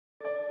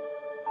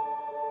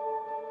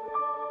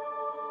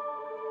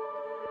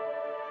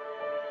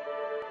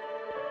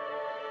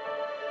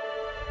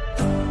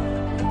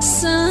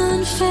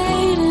Sun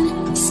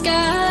fading,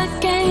 sky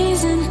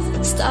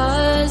gazing,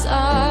 stars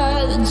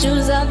are the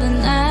jewels of the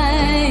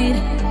night,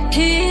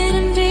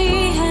 hidden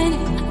behind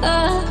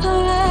a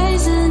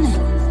horizon,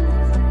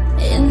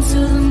 into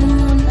the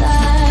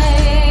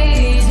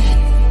moonlight,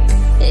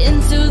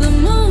 into the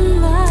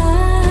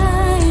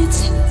moonlight.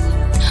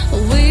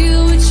 We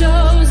were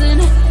chosen,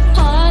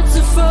 hearts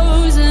are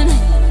frozen.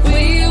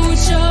 We were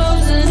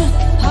chosen,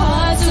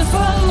 hearts are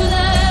frozen.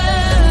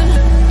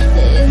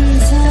 In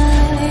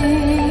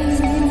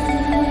time,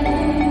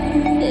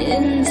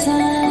 in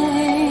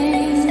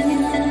time,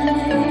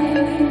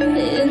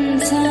 in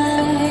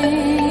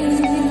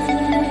time,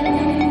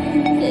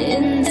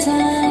 in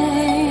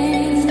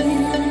time.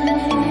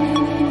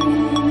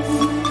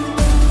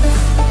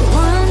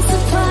 Once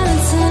upon a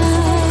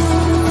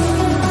time,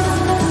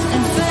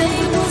 and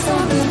fate was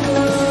on the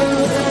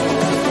globe.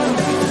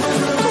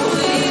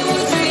 We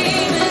were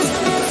dreamers,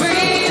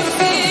 free of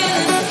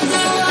feelings.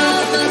 No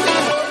other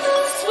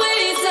knows we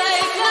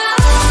take flight.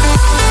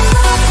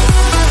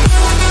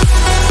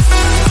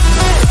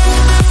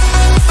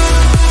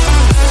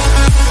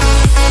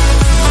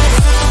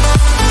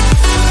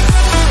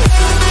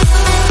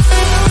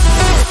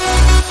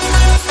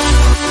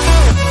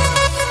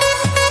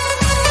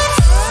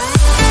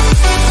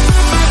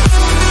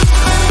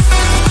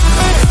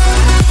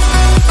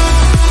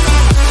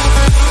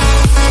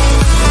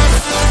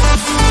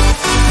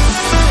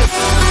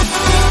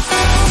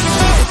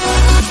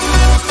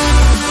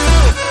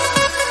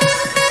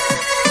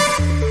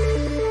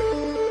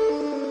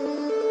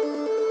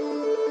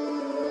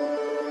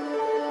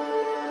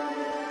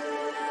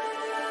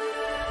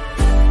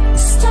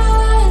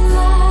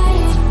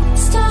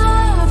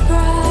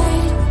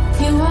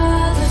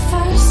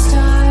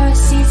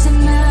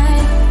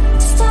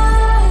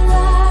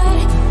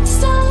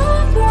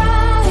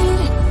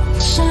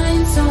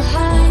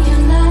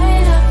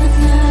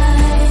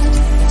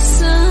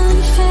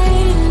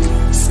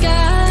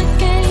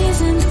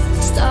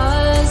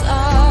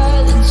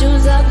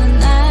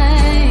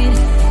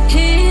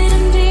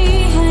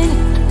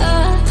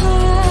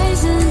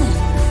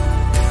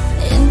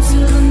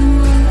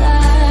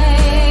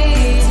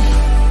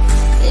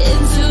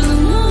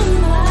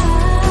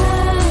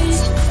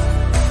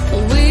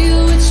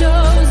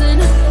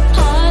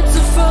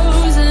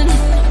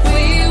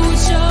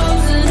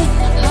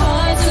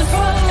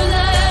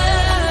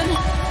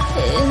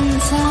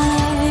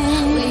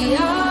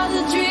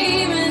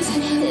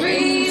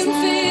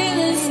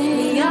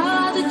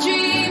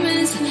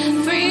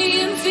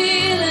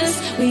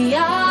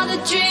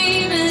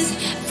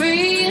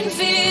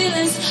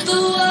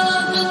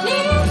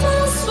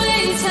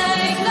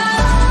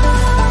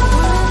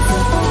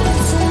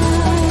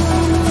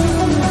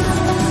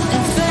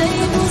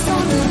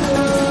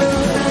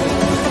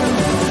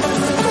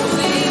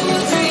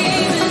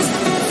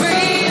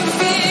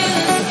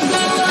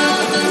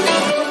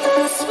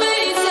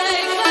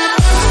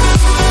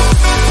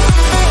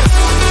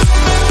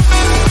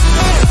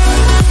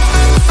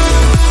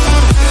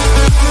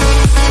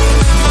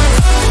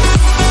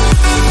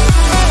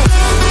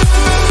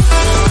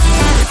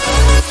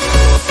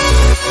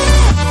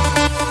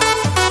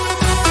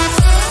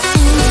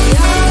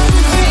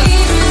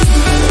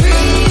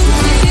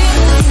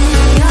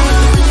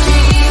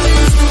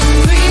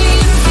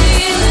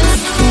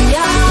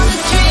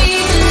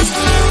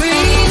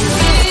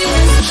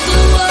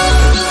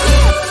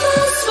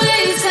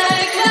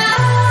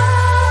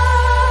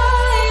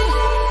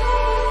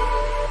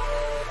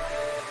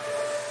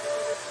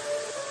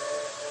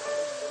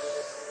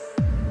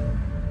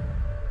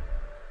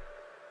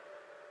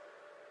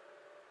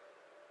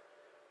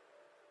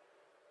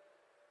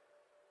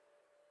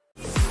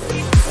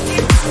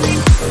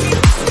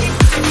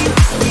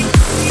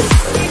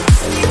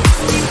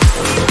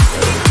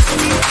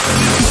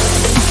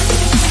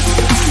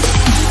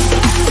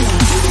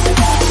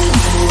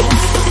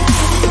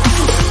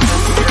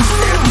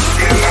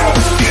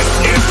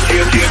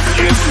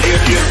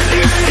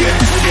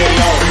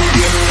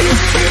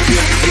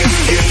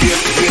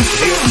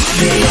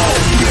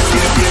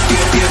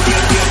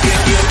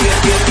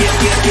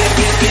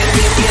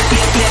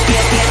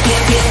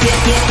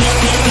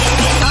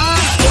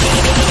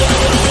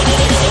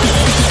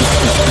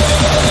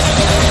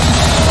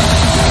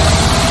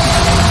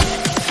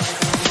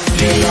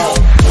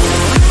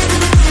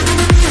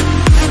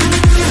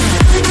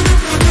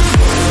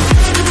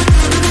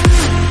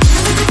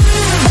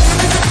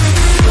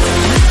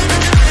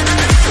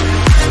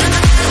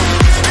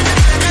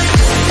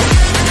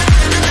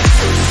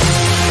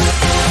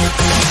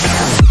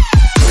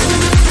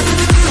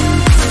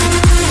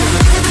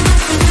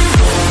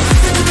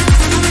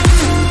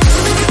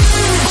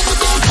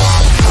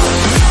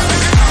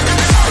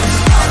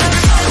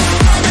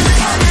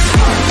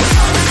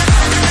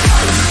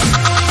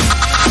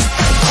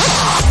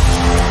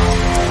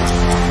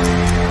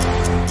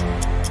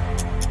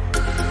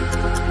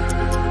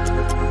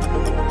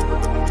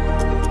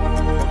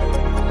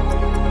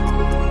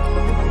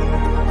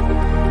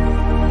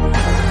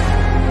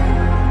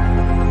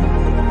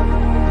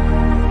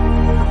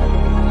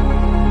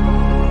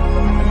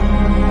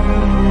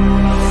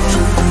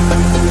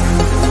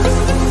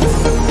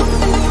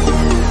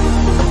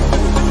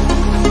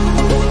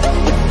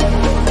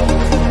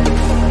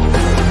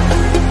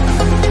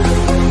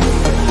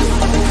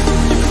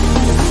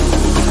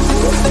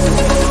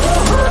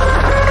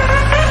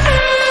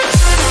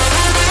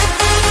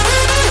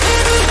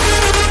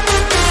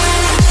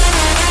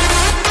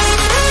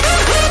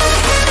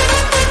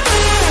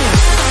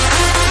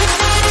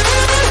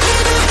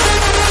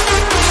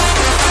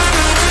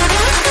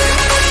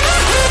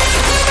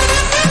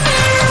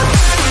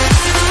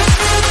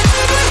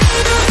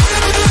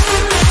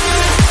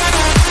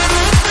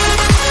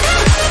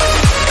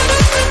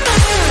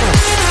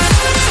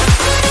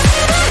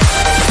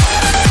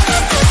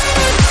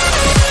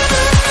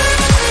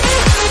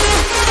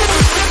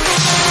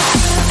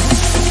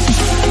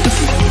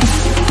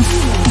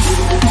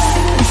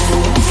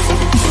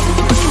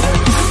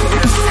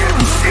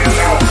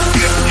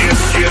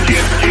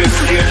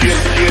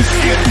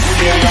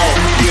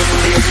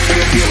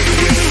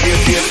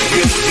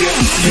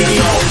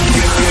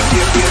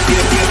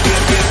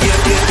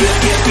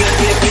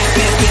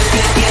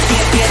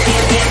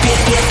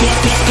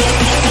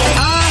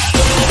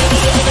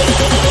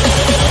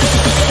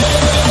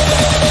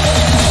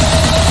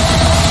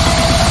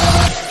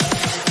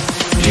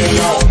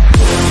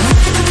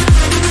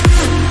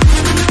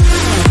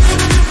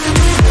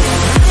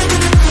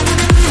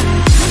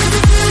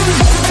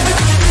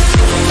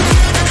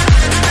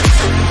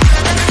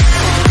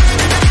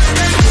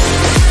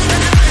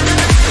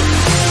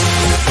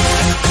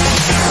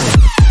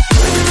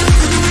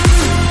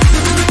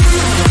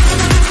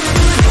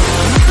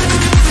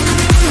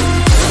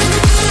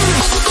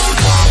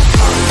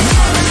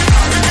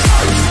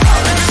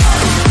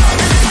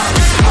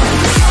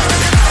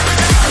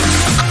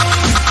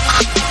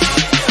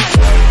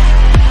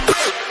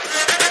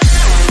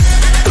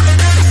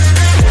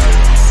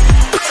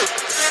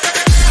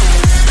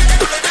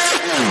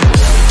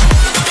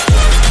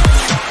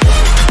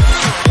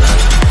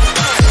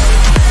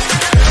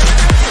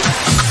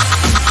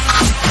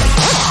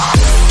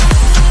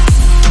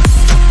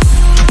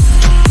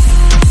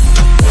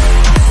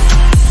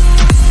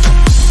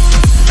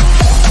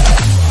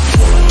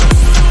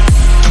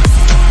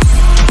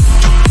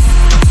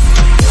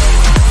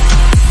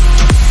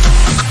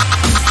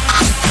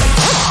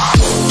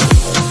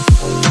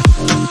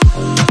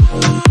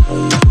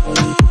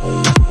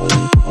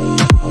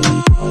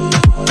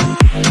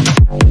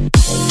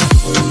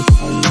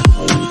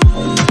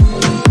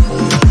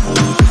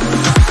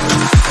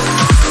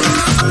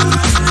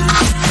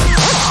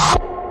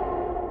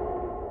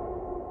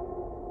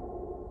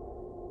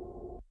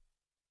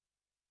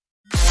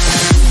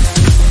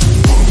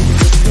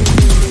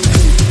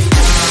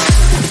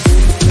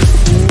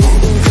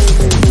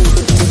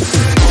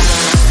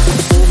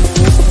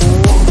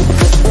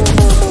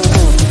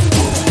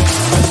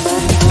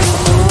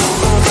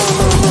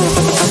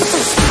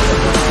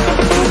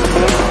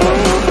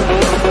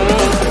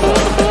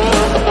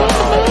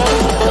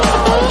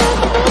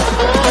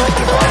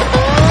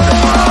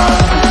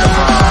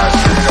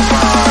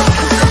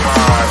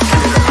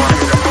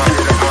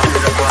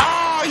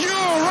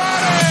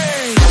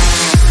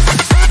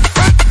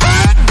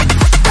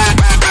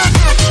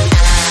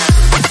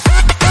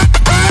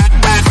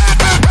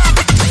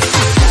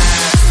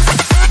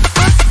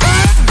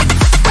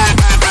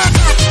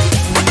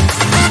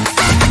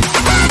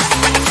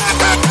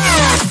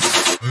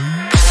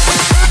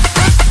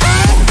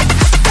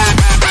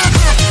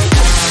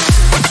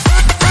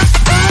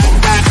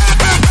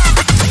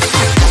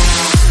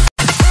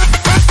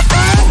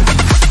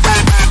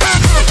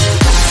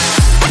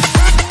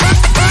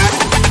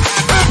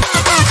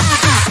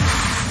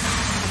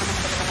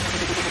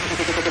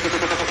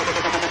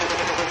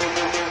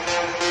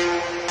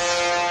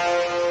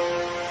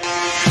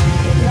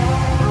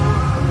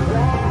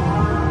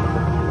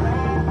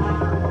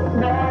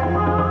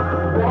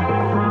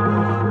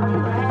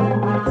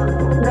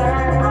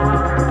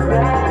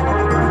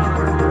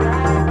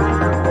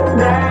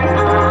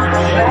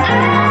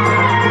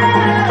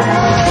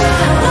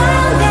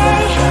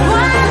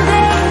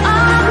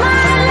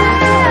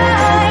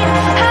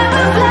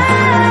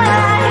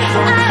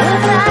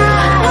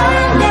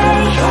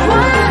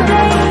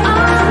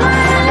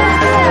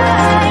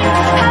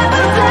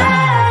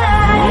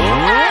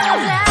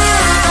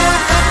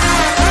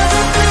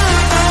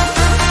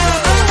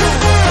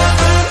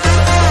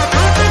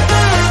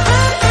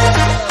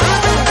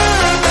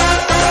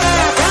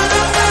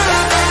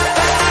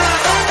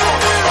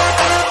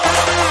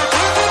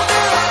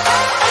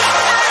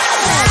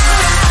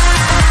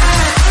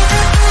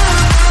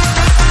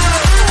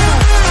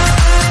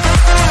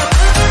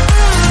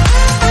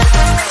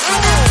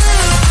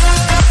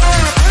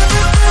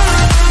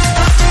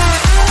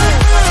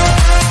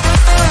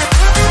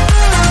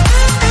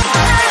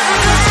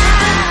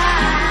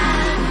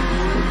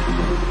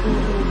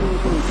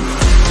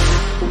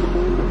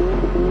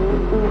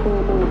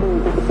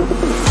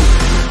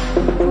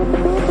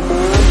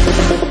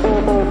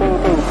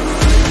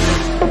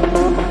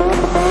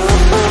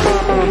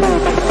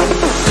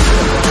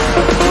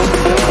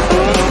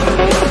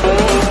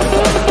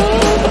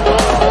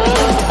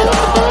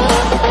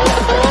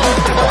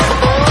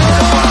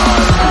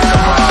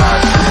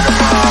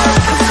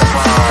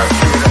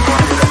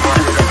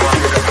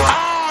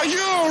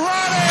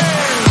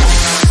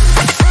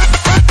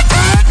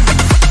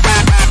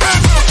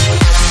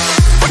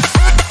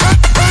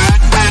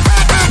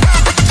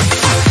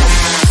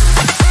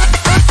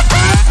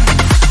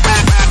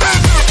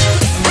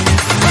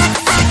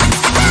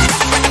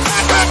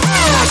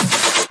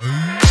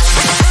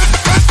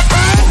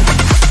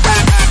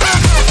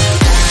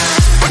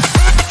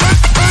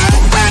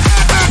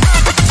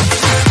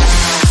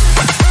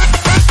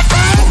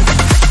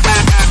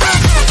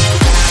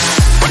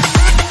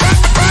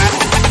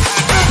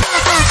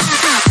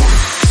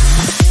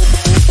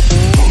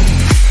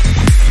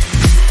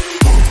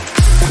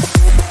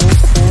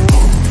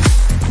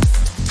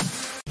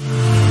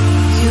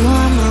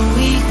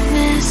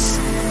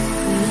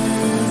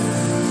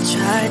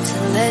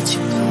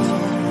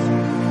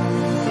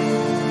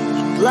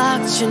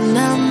 your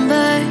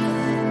number.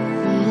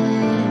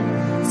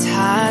 It's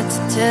hard to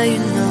tell you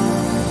no.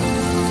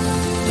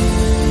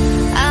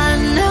 I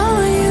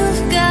know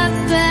you've got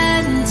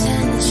bad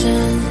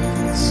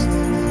intentions.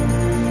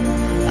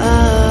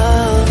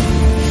 Oh,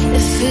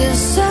 it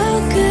feels so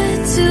good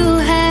to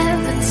have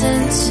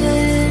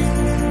attention.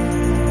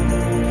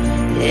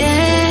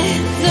 Yeah,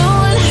 no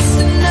one has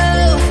to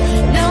know.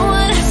 No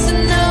one has to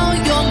know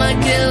you're my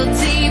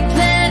guilty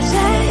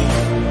pleasure.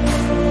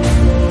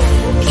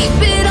 Keep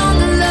it on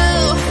the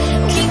low.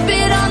 Keep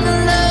it on the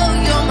low.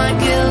 You're my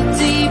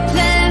guilty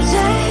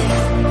pleasure.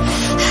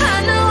 I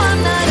know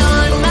I'm not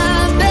on my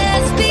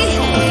best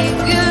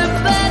behavior,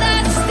 but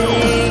I'd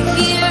stay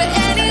here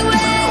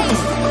anyway.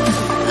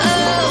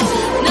 Oh,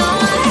 no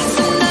one has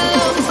to know.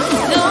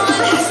 No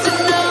one has to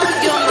know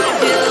you're my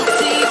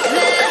guilty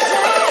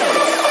pleasure.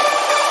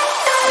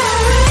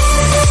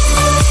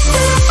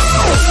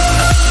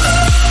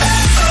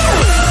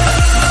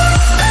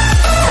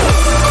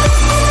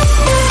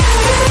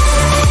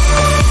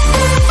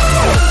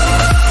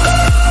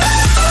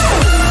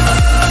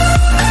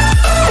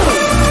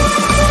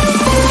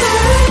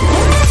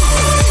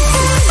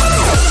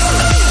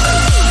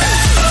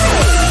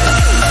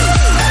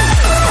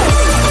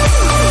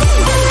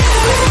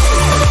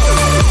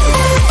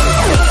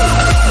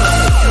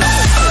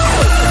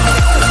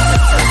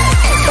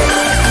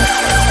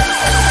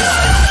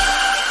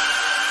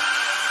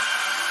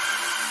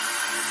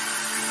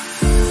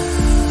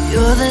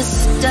 You're the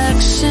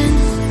seduction.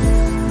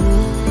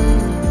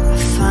 I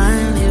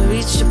finally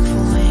reached a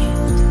point.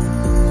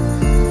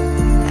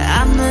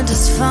 I'm the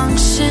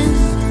dysfunction.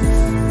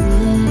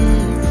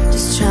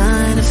 Just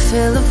trying to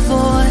fill a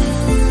void.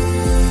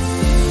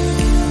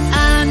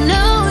 I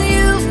know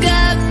you've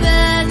got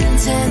bad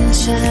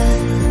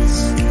intentions.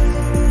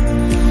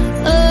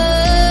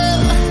 Oh,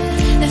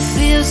 it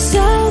feels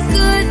so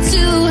good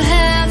to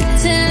have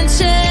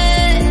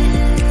attention.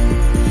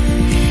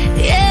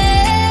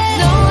 Yeah,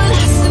 no one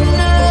has to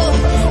know.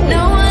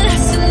 No one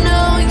has to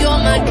know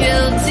you're my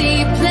guilty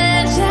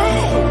pleasure.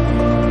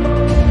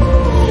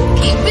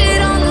 Keep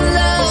it on the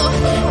low.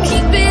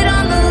 Keep it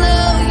on the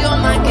low.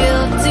 You're my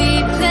guilty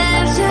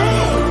pleasure.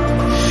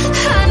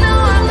 I know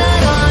I'm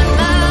not on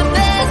my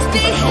best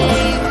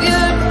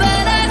behavior,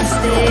 but I'd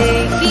stay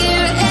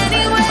here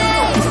anyway.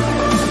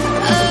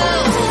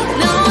 Oh,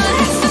 no one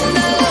has to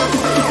know.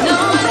 No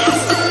one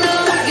has to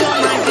know you're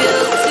my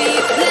guilty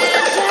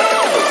pleasure.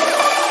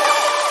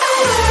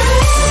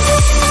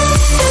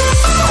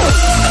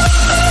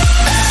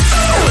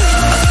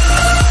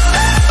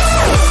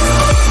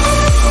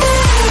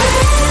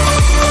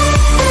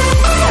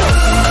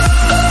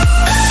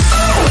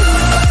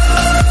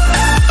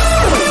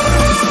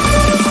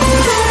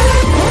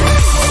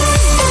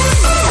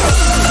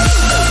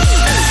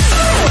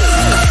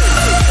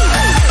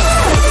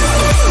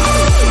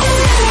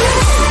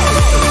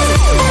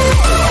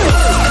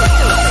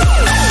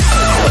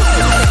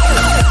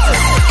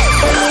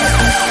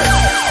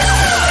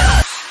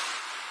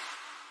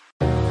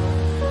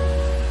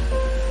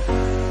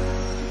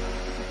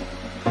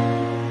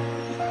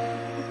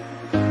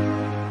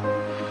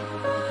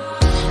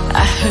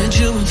 I heard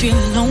you been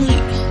feeling lonely,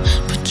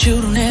 but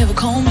you don't ever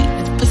call me.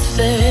 It's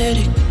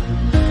pathetic.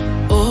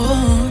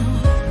 Oh,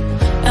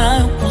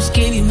 I almost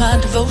gave you my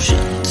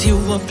devotions. You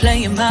were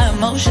playing my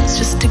emotions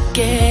just to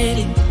get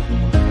it.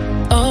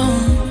 Oh,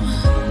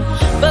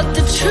 but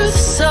the truth's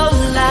so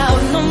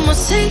loud. No more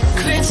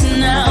secrets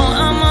now.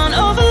 I'm on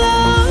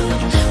overload,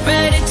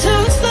 ready to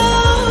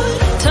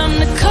explode. Time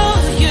to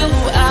call you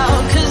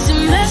out, 'cause you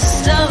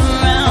messed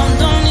around.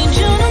 Don't need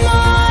you no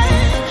more,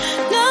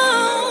 no.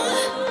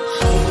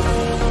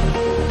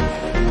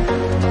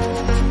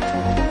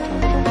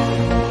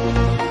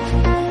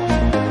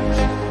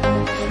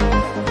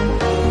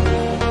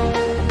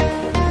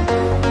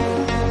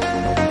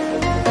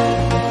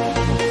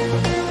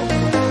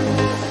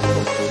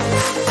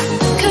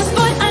 Cause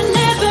boy, I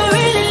never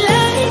really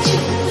liked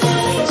you.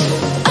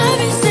 I've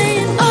been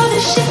saying all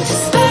this shit to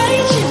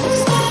spite you.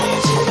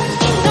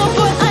 No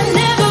boy, I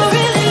never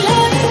really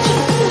liked you.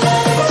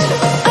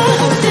 I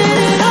hope that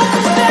it all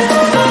comes back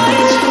to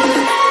bite you.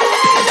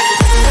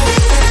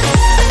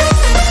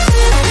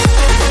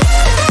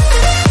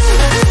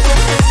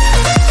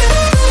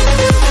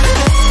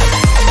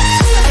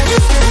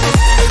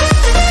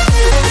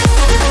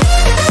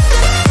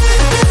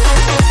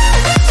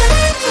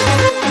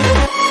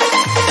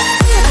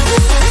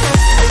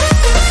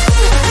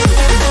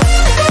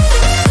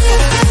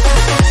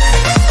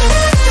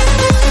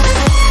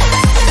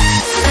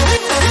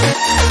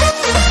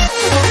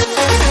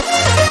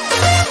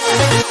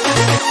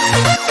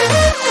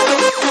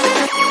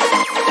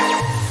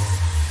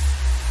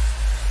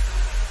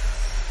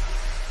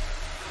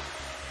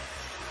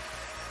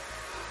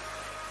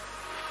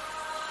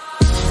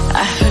 I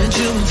heard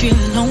you been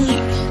feeling lonely,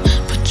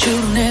 but you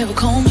don't ever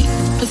call me.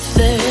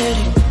 Pathetic.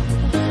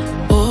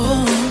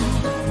 Oh,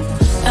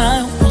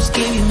 I almost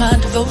gave you my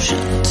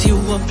devotions. You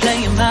were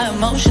playing my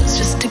emotions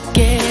just to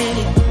get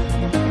it.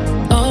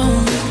 Oh,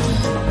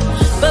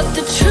 but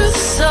the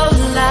truth's so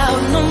loud.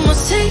 No more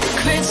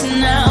secrets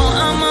now.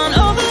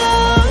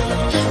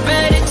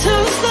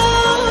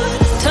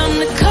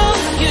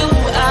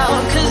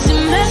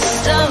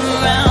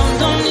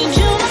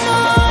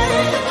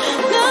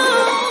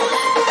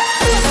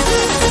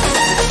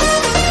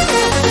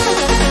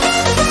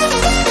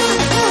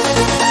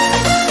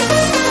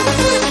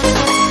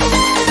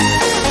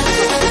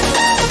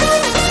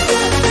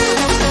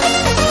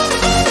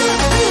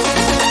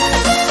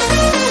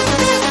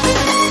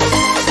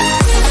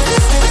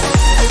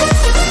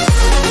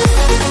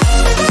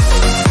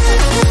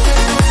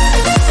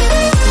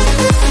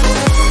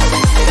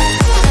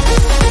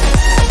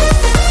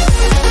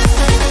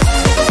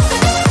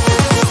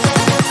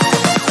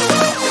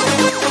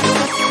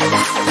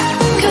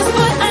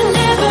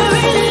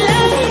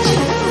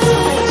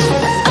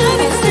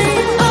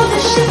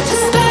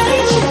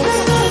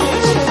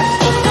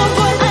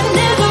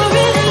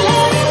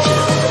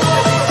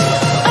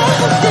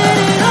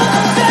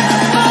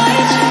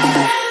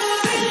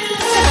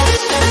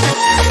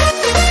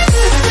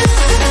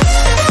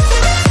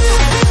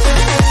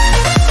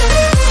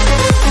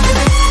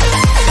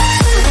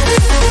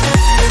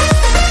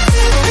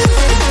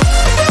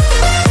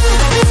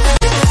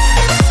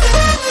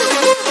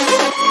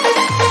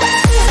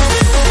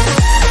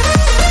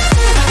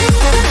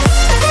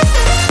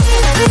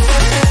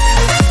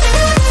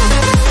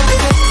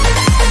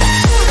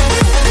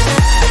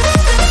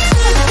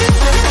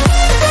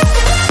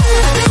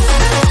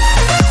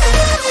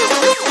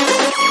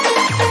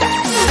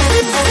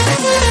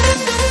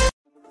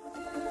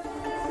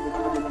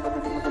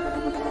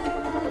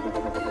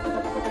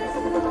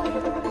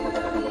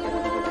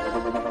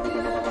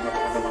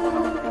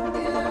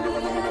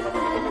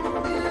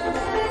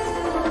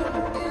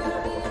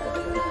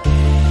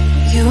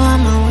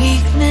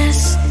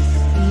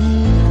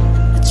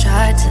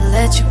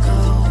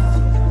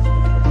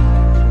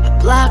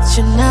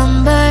 your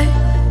number.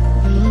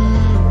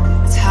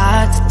 It's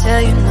hard to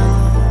tell you no.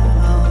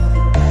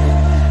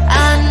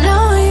 I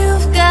know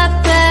you've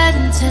got bad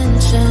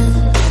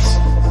intentions.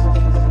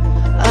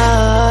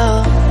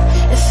 Oh,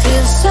 it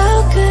feels so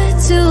good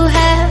to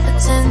have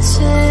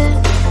attention.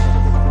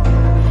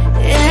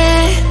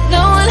 Yeah,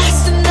 no one has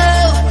to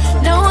know,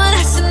 no one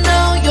has to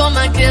know you're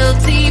my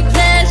guilty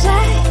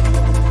pleasure.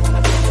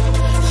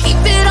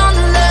 Keep it on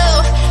the low,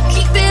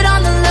 keep it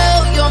on the low,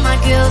 you're my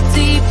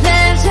guilty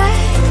pleasure.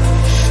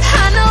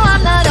 I know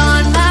I'm not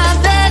on my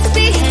best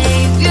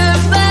behavior,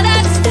 but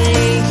I'd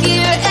stay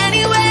here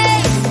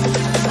anyway.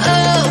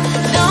 Oh,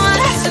 no one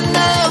has to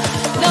know,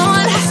 no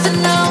one has to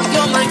know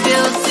you're my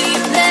guilty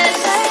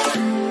pleasure.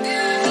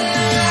 You're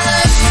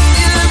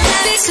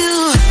ready to,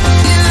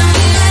 you're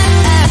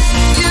ready to,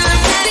 you're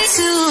ready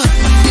to,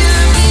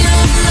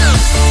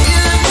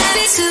 you're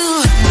ready to,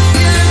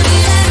 you're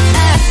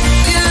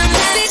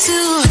ready to,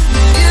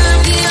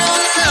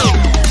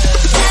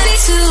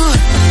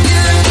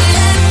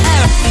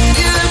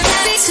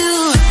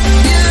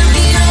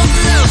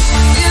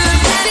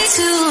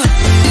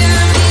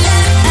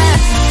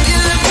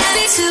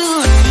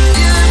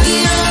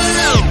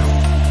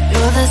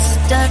 you're the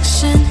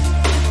seduction.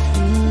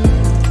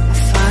 I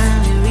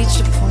finally reach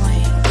a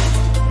point.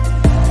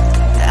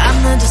 I'm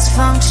the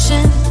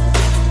dysfunction.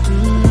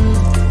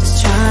 Just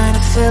trying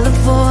to fill a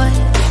void.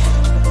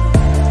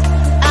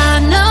 I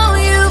know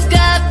you've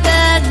got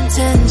bad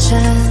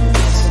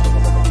intentions.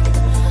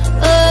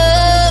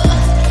 Oh,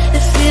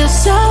 it feels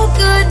so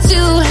good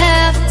to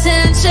have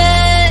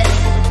attention.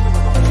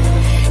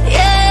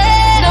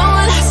 Yeah, no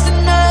one has to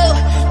know,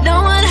 no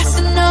one has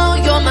to know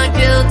you're my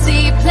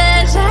guilty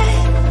pleasure.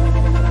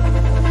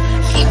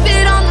 Keep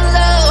it on the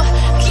low,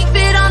 keep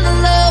it on the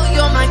low,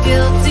 you're my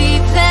guilty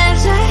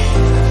pleasure.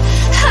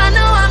 I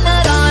know I'm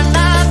not on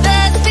my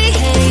best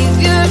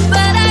behavior,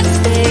 but I'd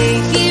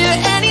stay here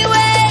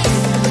anyway.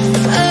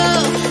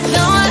 Oh,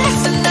 no one has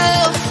to know,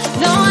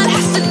 no one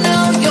has to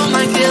know you're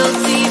my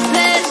guilty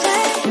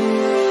pleasure.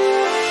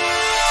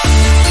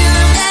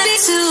 You're ready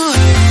to,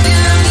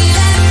 you're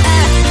ready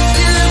to,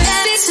 you're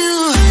ready to,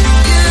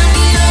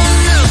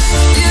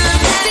 you're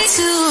ready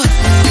to,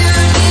 you're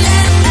ready to,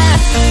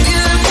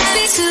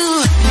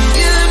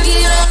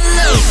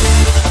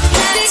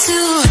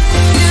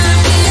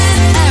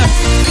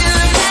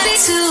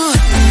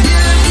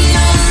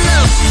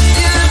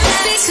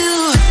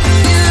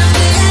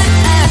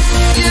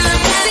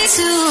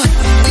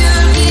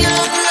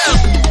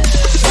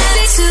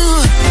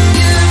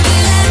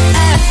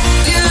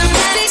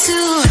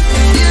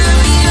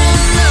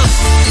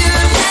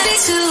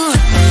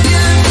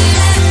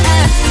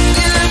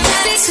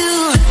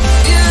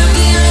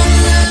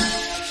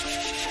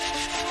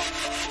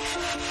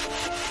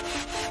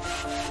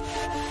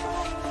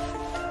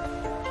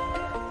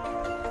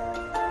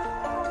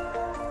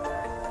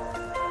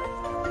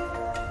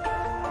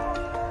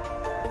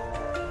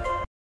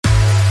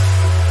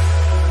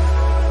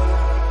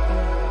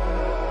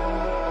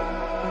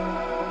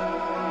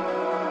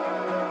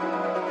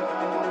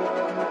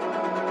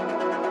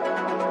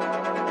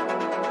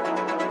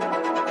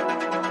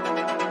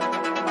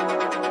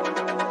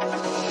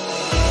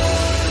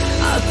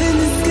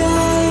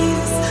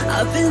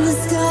 up in the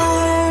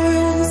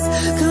stars.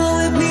 Come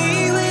with me,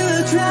 we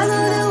will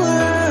travel the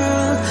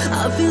world.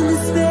 Up in the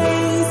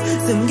space,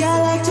 some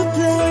galactic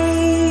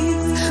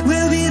place.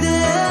 We'll be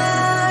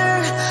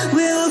there,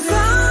 we'll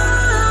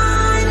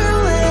find our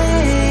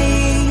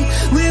way.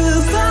 We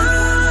will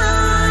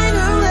find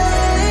our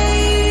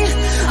way.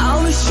 I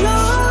will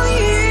show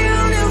you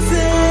a new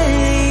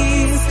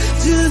face.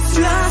 Just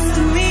trust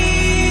me.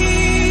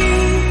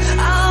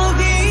 I'll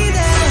be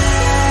there.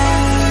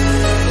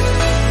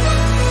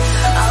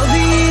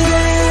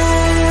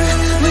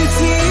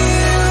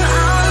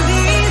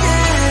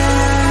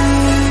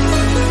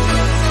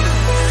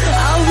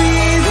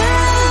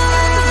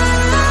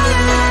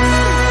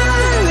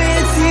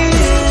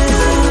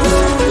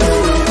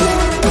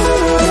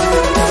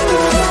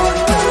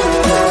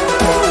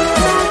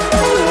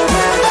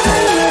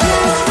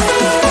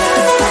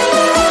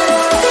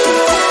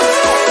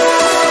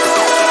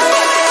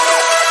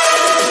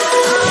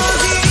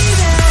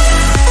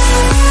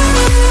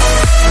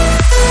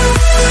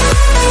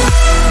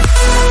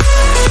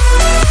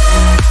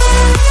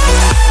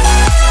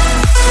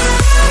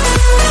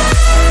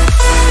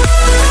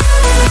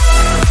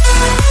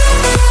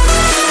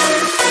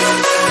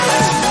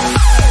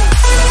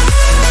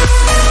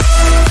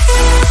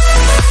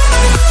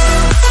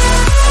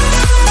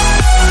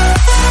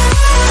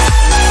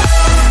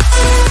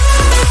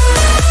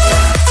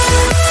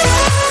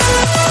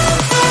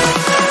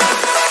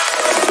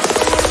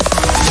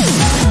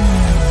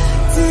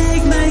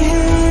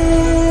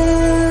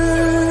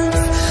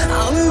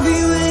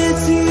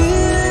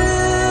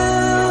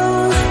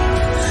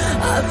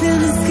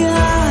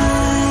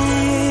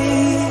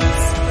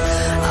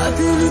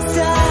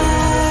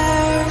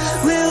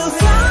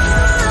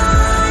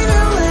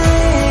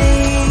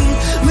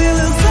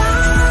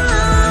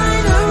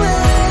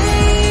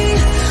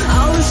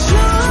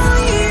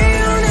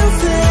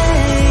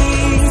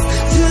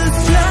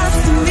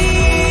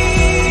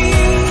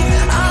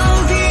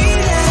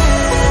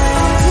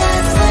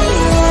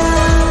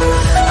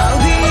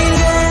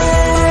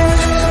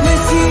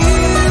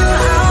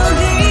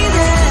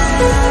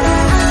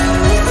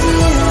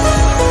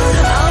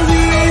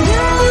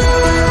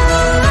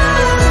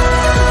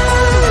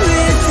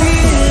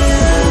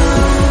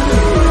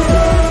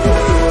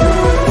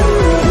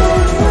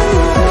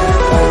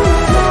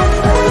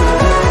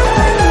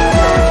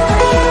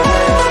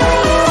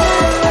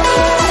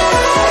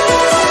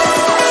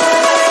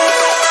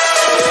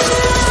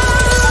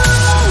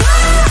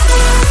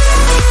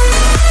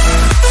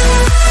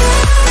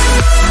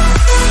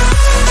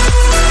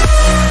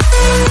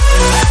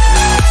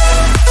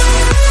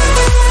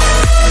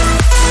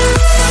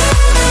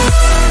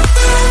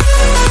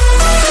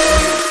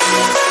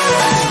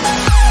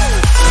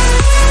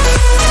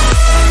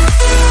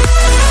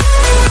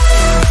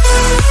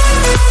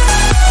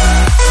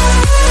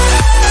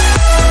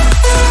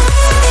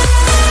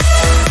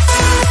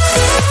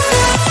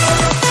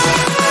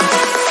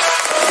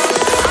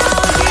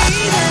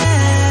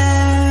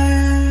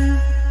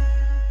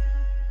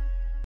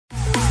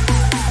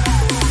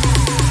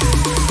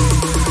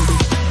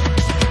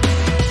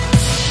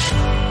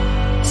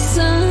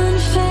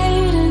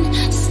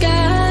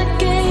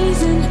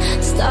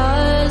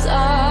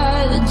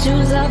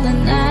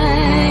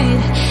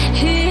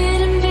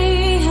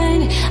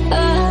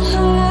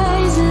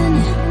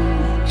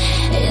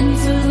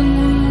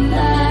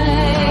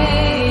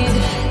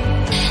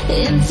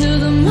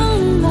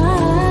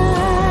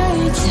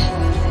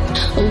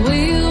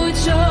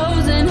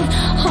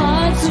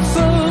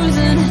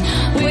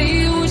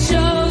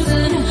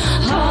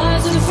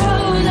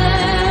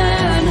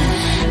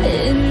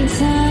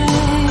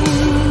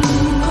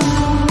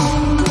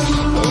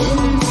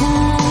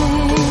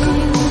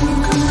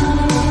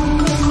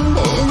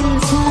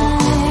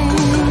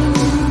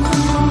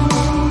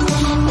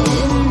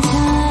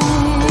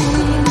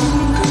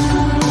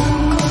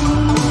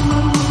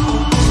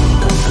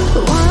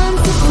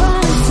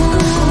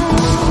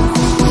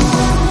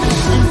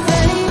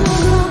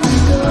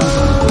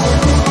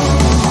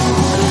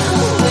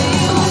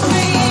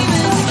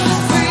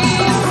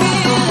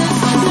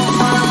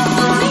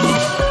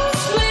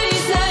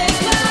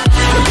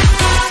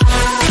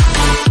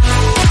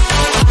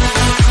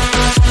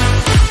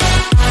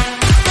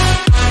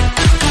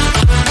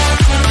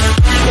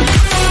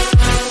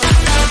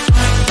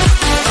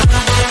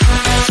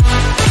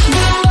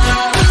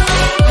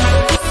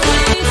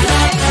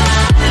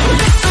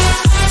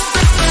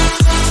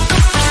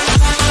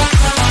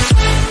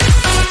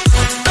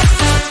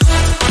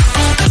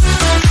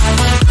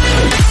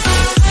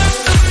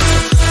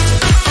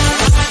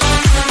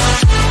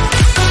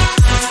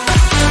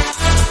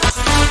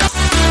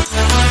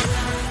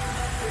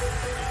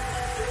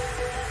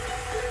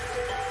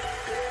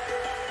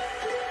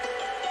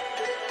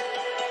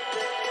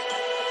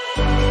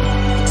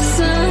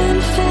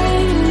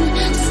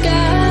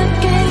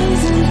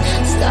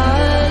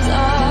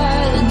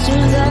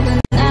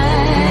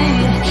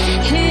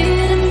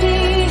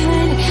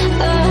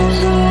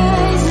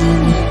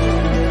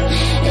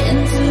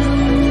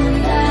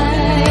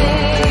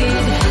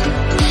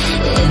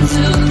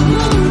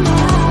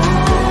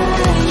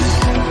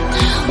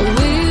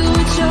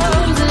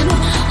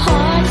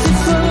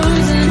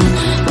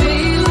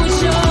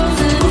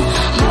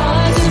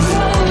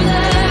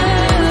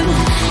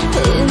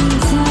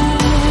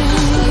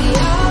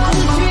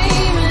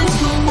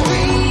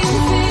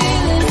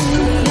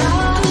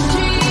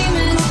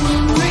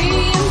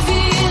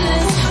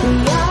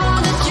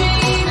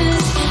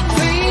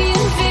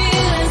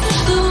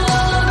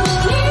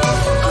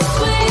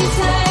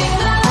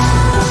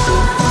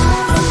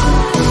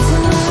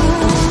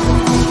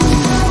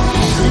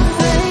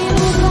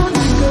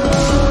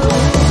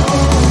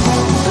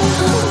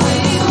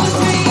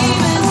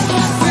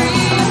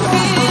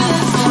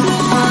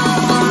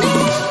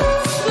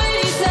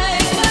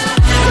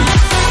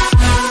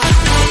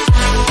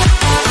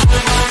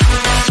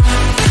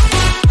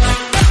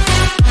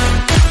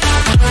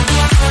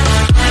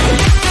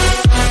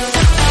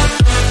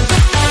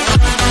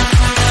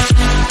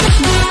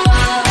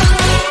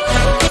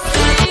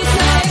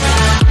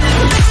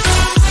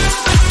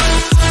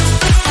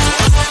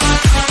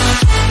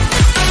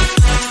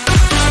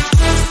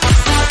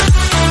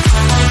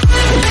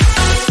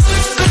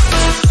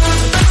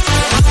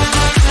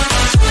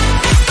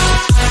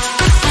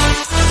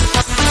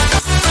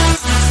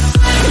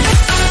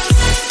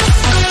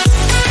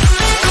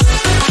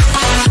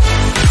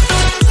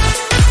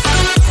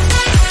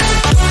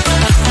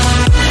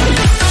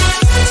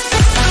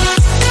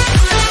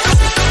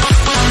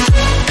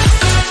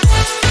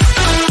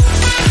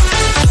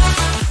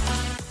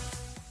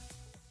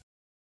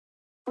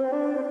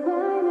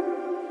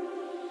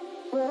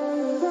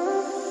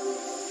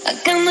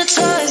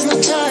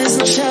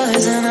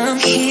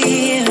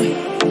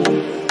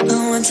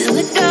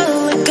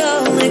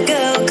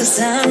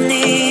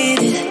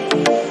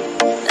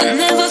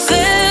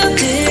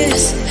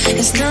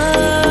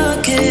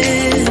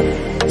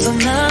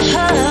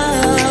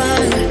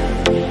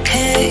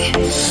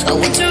 I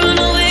want to run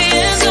away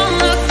and don't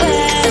look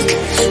back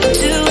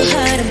to a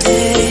hiding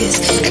place.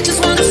 I just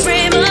wanna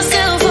free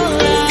myself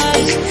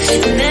alive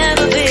and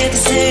never be the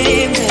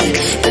same.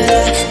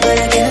 But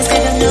I can't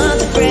escape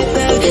another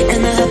breakup,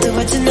 and I have to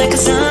watch tonight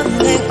 'cause I'm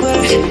awake.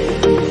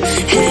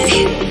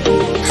 Hey,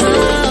 I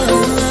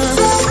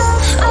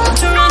want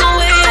to run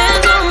away and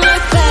don't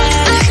look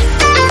back.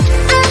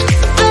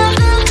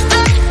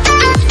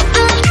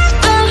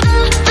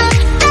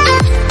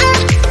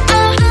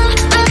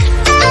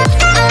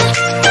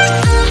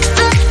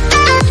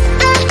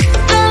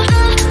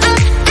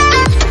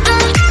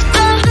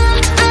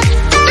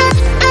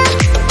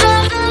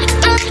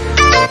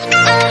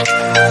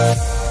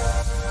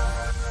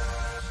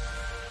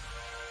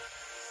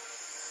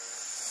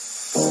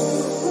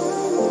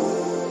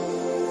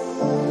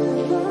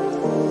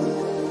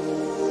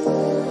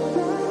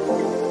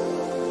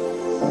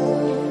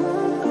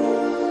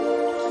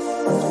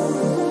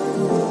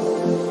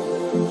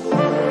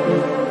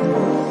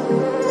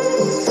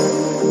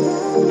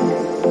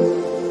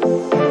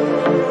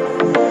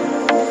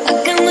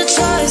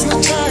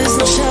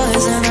 No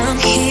choice, and I'm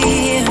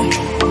here.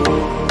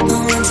 I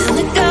want to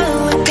let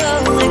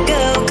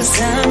go, cause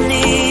I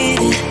need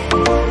it.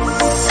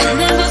 I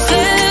never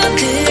felt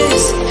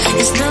this,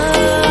 it's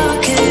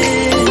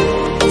knocking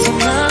from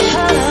my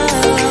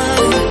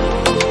heart.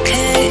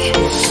 Hey,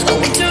 I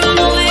want to run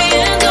away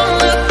and don't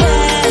look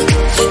back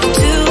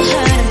to a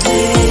hiding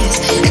place.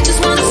 I just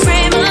wanna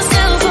free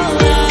myself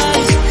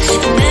alive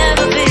and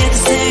never be the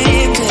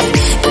same.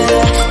 But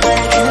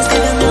I can't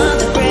escape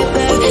another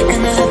breakup,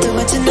 and I have to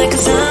watch tonight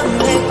 'cause I'm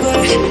awake.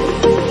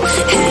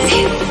 Hey,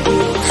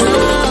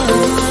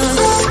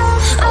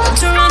 I want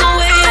to run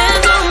away and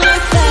don't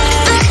look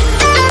back.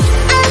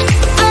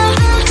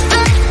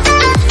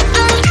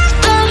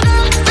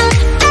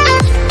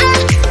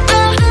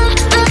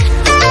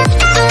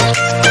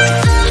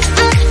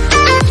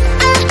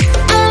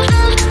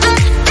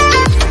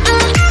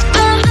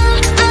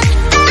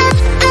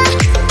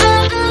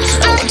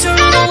 I want to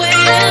run away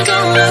and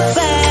don't look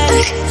back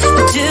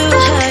to a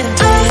hiding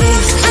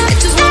place. I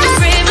just wanna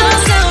free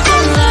myself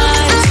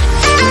alive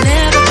and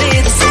never be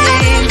the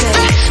same.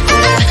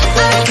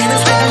 But I can't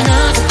escape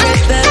another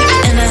breakup,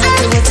 and I have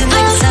to wait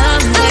tonight 'cause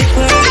I'm awake.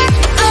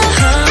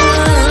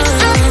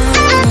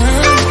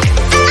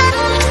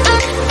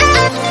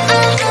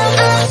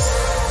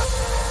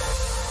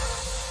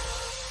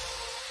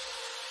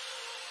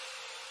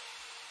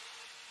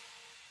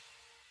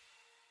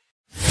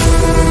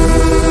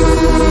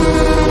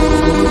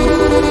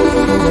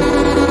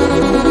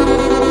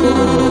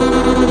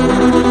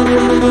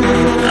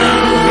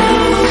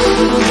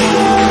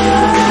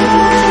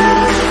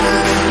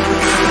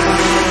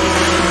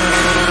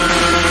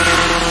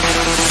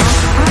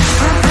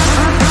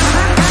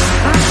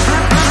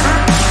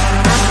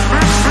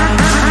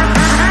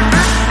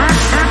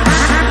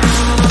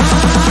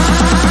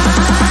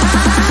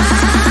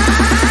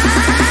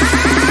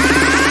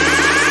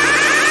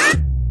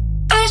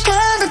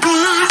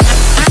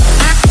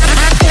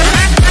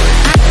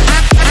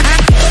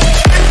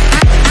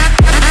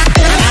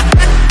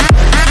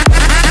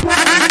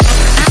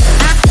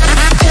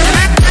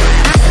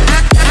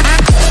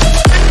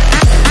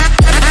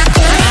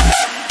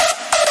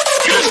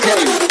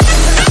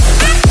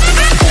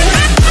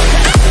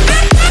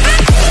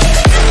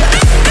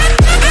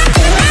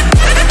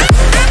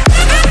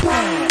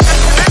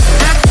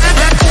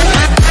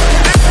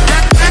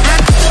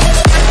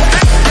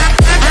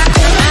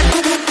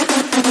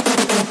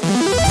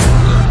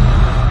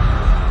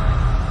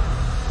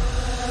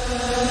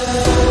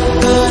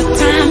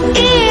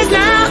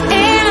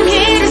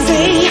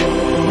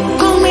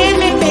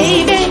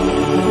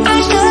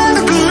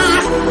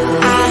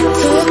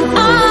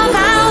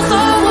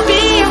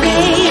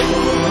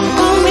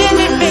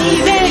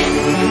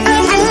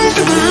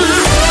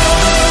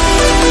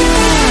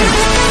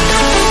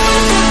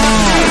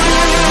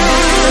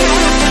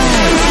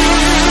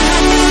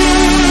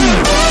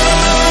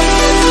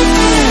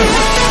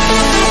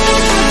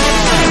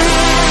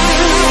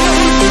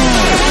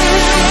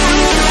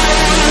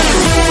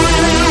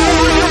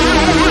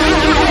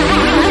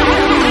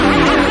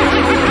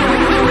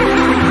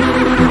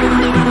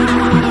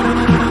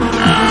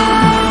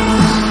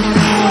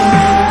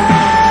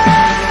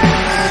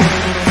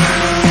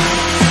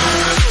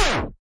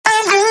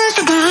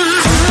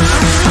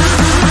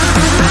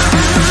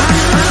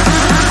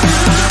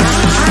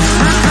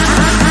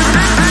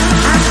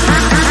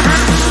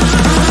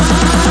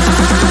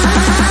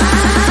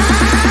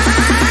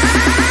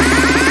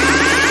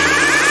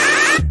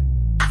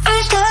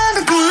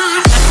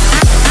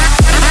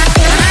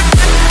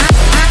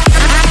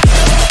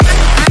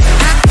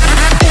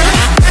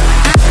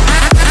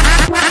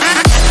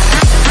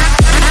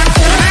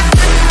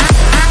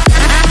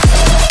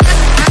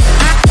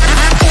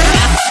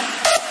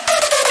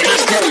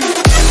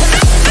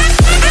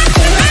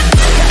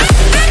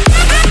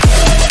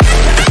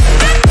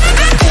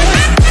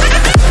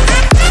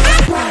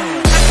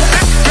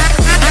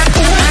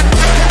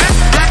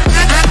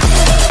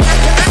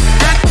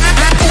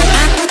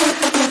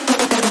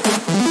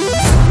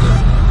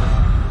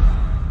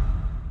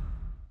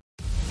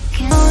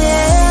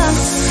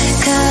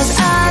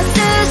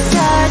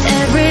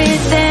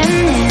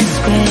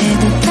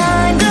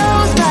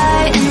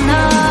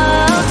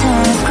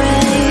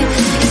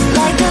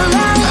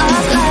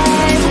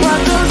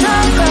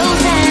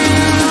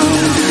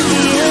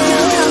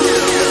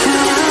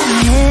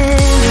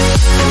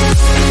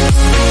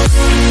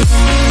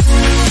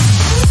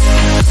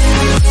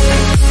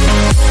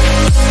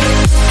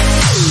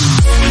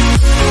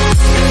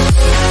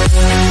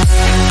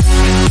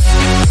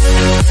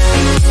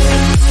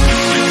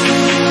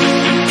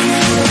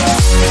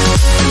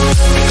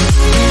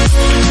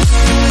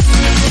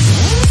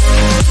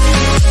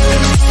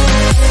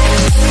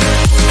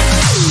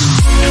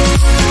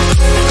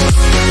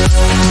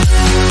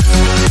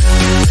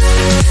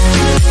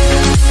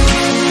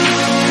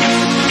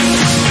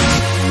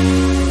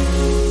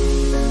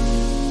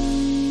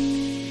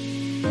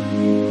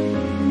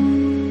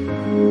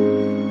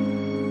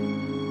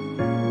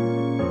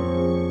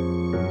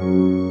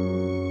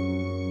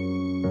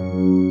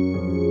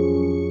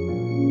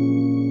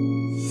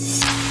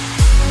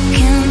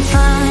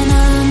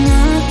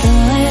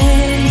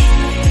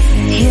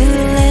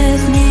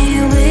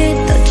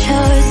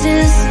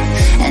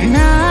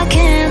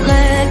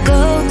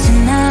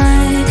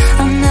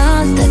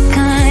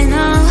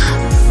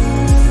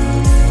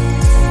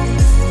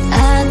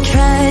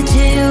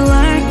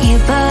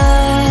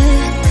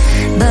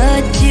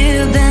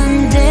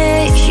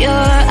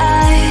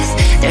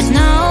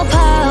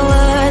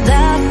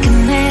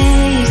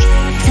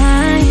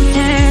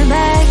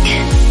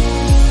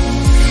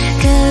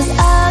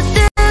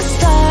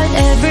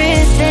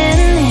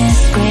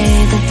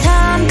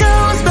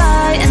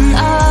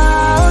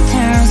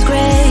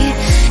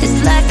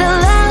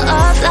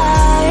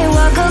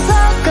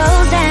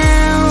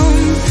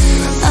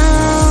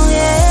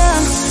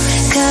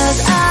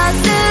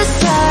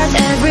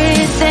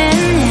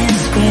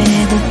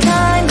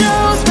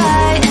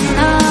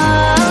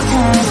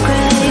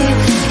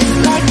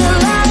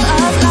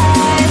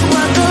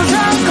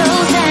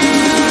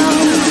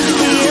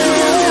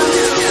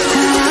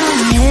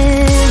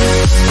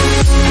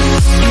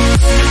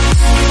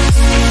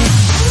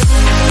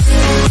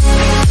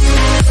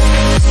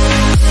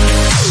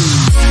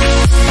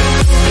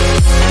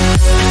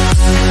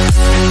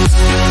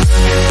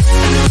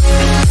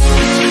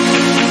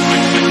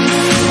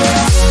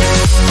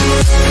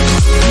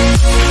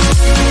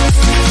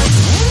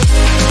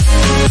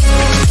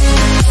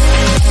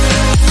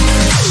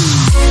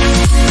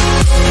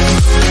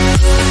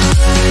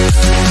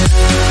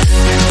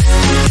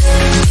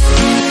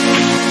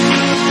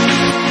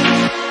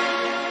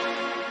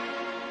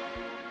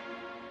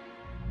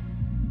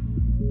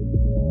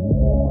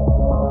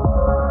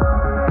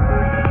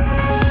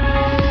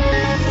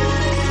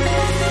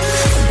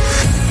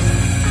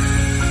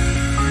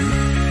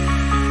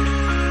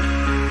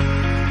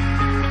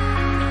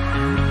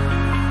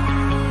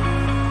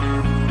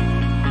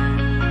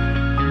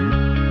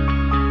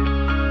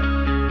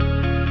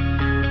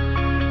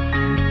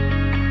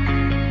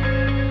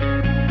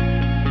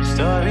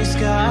 Starry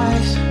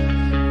skies,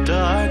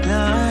 dark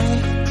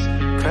nights,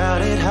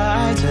 crowded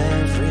heights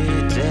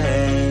every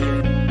day.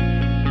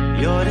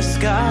 Your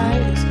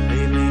disguise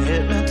made me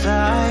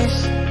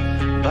hypnotized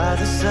by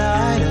the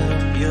side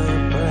of your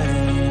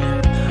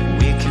brain.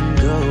 We can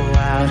go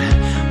out,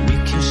 we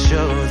can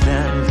show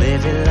them,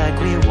 live it like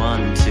we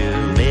want to,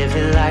 live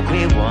it like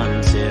we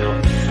want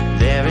to.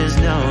 There is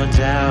no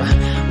doubt,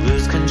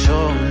 lose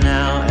control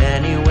now,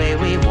 any way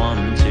we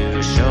want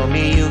to. Show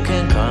me you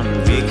can come,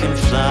 we can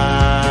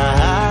fly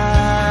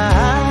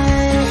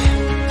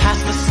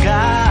past the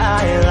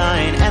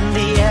skyline and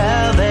the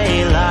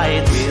LA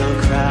lights. We'll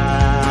cry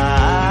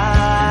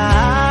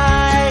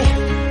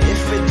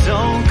if it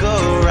don't go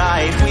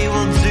right, we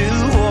will do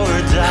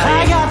or die.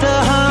 I got the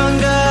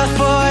hunger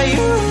for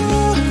you,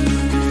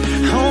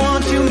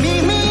 won't you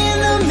meet me in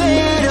the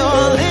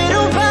middle,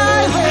 little by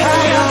little.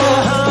 I got the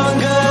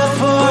hunger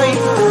for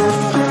you,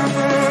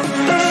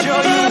 show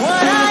you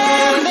what I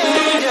am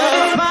made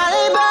of, my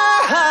labor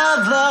of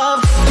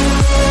love.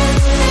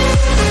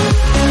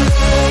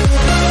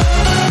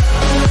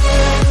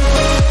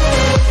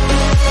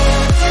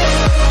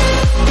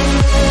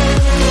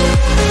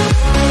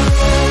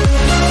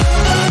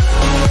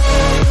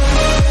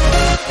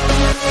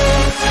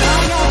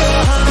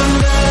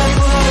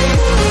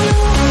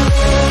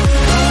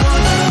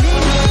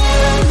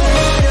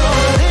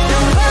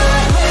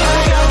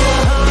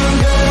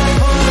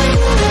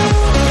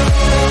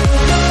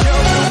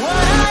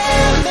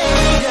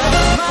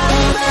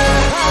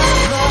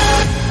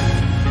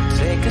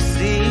 Take a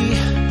seat,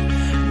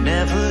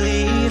 never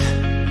leave.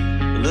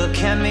 Look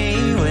at me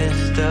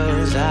with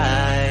those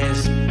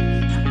eyes.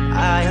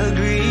 I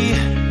agree,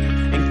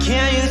 and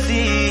can you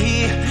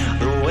see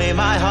the way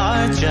my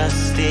heart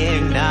just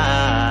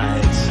ignites?